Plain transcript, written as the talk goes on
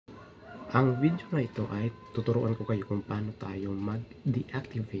Ang video na ito ay tuturuan ko kayo kung paano tayo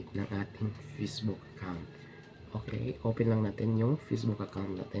mag-deactivate ng ating Facebook account. Okay, open lang natin yung Facebook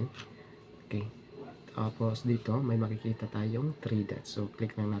account natin. Okay, tapos dito may makikita tayong 3 dots. So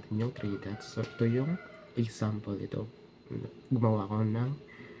click lang natin yung 3 dots. So ito yung example ito. Gumawa ko ng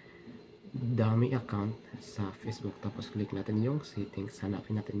dummy account sa Facebook. Tapos click natin yung settings.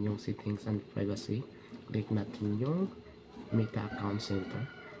 Hanapin natin yung settings and privacy. Click natin yung Meta Account Center.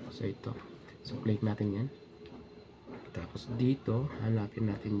 So ito. So click natin yan. Tapos dito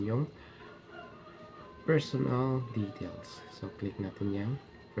hanapin natin yung personal details. So click natin yan,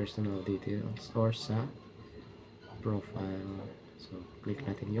 personal details, or sa profile. So click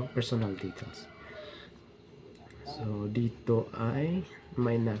natin yung personal details. So dito ay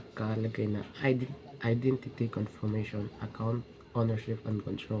may nakalagay na identity confirmation, account ownership and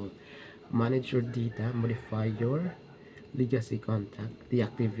control, manage your data, modify your legacy contact,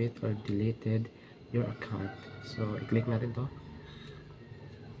 deactivate or deleted your account. So i-click natin to.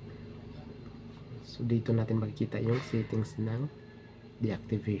 So dito natin makikita yung settings ng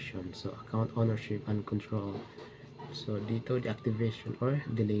deactivation. So account ownership and control. So dito deactivation or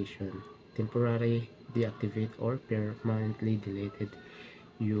deletion, temporary deactivate or permanently deleted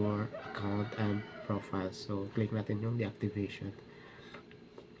your account and profile. So click natin yung deactivation.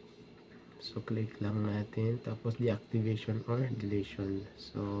 So click lang natin, tapos deactivation or deletion.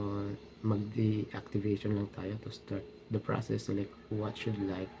 So mag-deactivation lang tayo to start the process. Select what should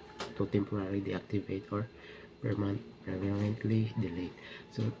like to temporarily deactivate or permanently delete.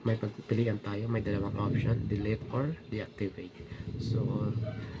 So may pagpilian tayo, may dalawang option, delete or deactivate. So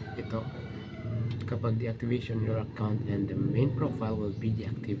ito, kapag deactivation, your account and the main profile will be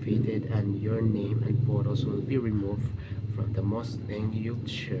deactivated and your name and photos will be removed from the most thing you've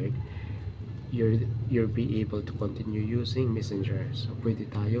shared. You'll be able to continue using Messenger. So pwede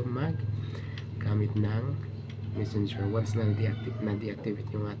tayo gamit ng Messenger once na deactivate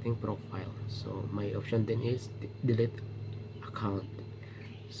yung ating profile. So may option din is delete account.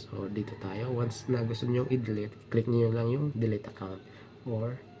 So dito tayo, once na gusto niyo i-delete, click niyo lang yung delete account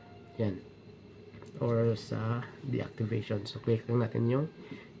or yan, or sa deactivation. So click lang natin yung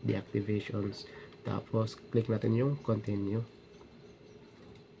deactivations, tapos click natin yung continue.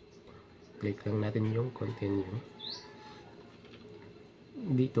 Click lang natin yung continue.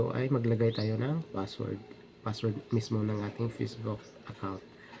 Dito ay maglagay tayo ng password mismo ng ating Facebook account.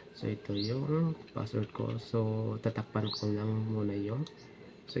 So ito yung password ko. So tatakpan ko lang muna yung,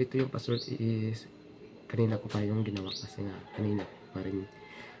 so ito yung password is kanina ko pa yung ginawa kasi nga kanina pa rin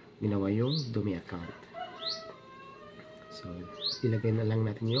ginawa yung dummy account. So ilagay na lang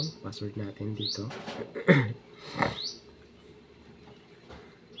natin yung password natin dito.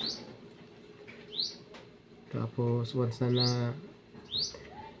 Tapos once na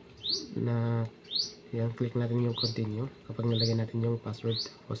yan, click natin yung continue kapag nalagay natin yung password.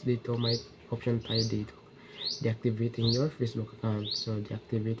 Tapos dito may option tayo dito, deactivating your Facebook account. So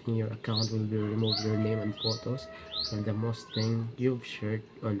deactivating your account will be remove your name and photos from the most thing you've shared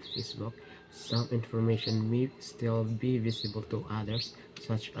on Facebook. Some information may still be visible to others,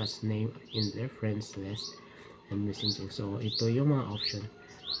 such as name in their friends list and messaging. So ito yung mga option.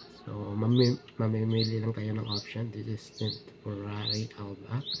 So mamimili lang tayo ng option. This is temporary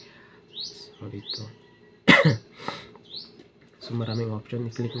allback. So dito so maraming option,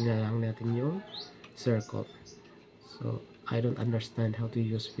 i-click na lang natin yung circle. So I don't understand how to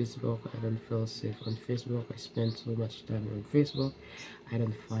use Facebook. I don't feel safe on Facebook. I spend so much time on Facebook. I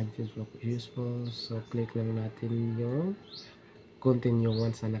don't find Facebook useful. So click lang natin yung continue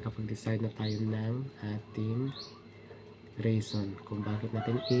once na nakapag-decide na tayo ng ating reason kung bakit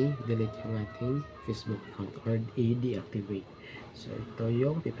natin i-delete yung ating Facebook account or i-deactivate. So ito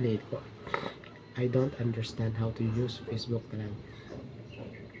yung pipiliin ko. I don't understand how to use Facebook na lang.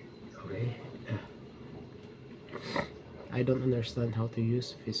 Okay. I don't understand how to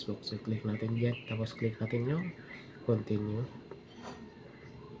use Facebook. So click natin yan. Tapos click natin yung continue.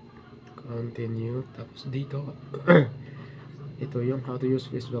 Continue. Tapos dito ito yung how to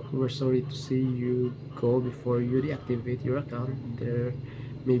use Facebook. We're sorry to see you go. Before you deactivate your account, there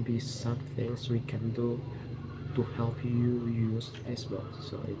may be some things we can do to help you use Facebook.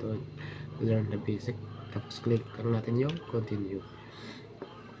 So ito, learn the basic. Tapos click lang natin yung continue.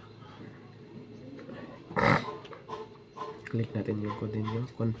 Click natin yung continue.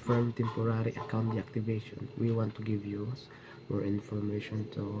 Confirm temporary account deactivation. We want to give you more information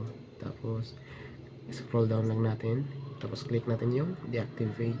to. Tapos scroll down lang natin. Tapos click natin yung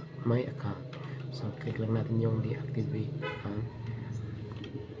deactivate my account. So click lang natin yung deactivate account.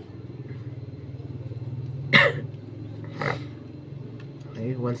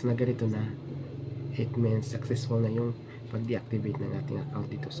 Okay, once na ganito na, it means successful na yung pag-deactivate ng ating account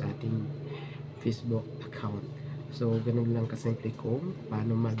dito sa ating Facebook account. So ganun lang kasimple kung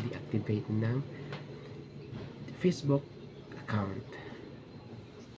paano mag-deactivate ng Facebook account.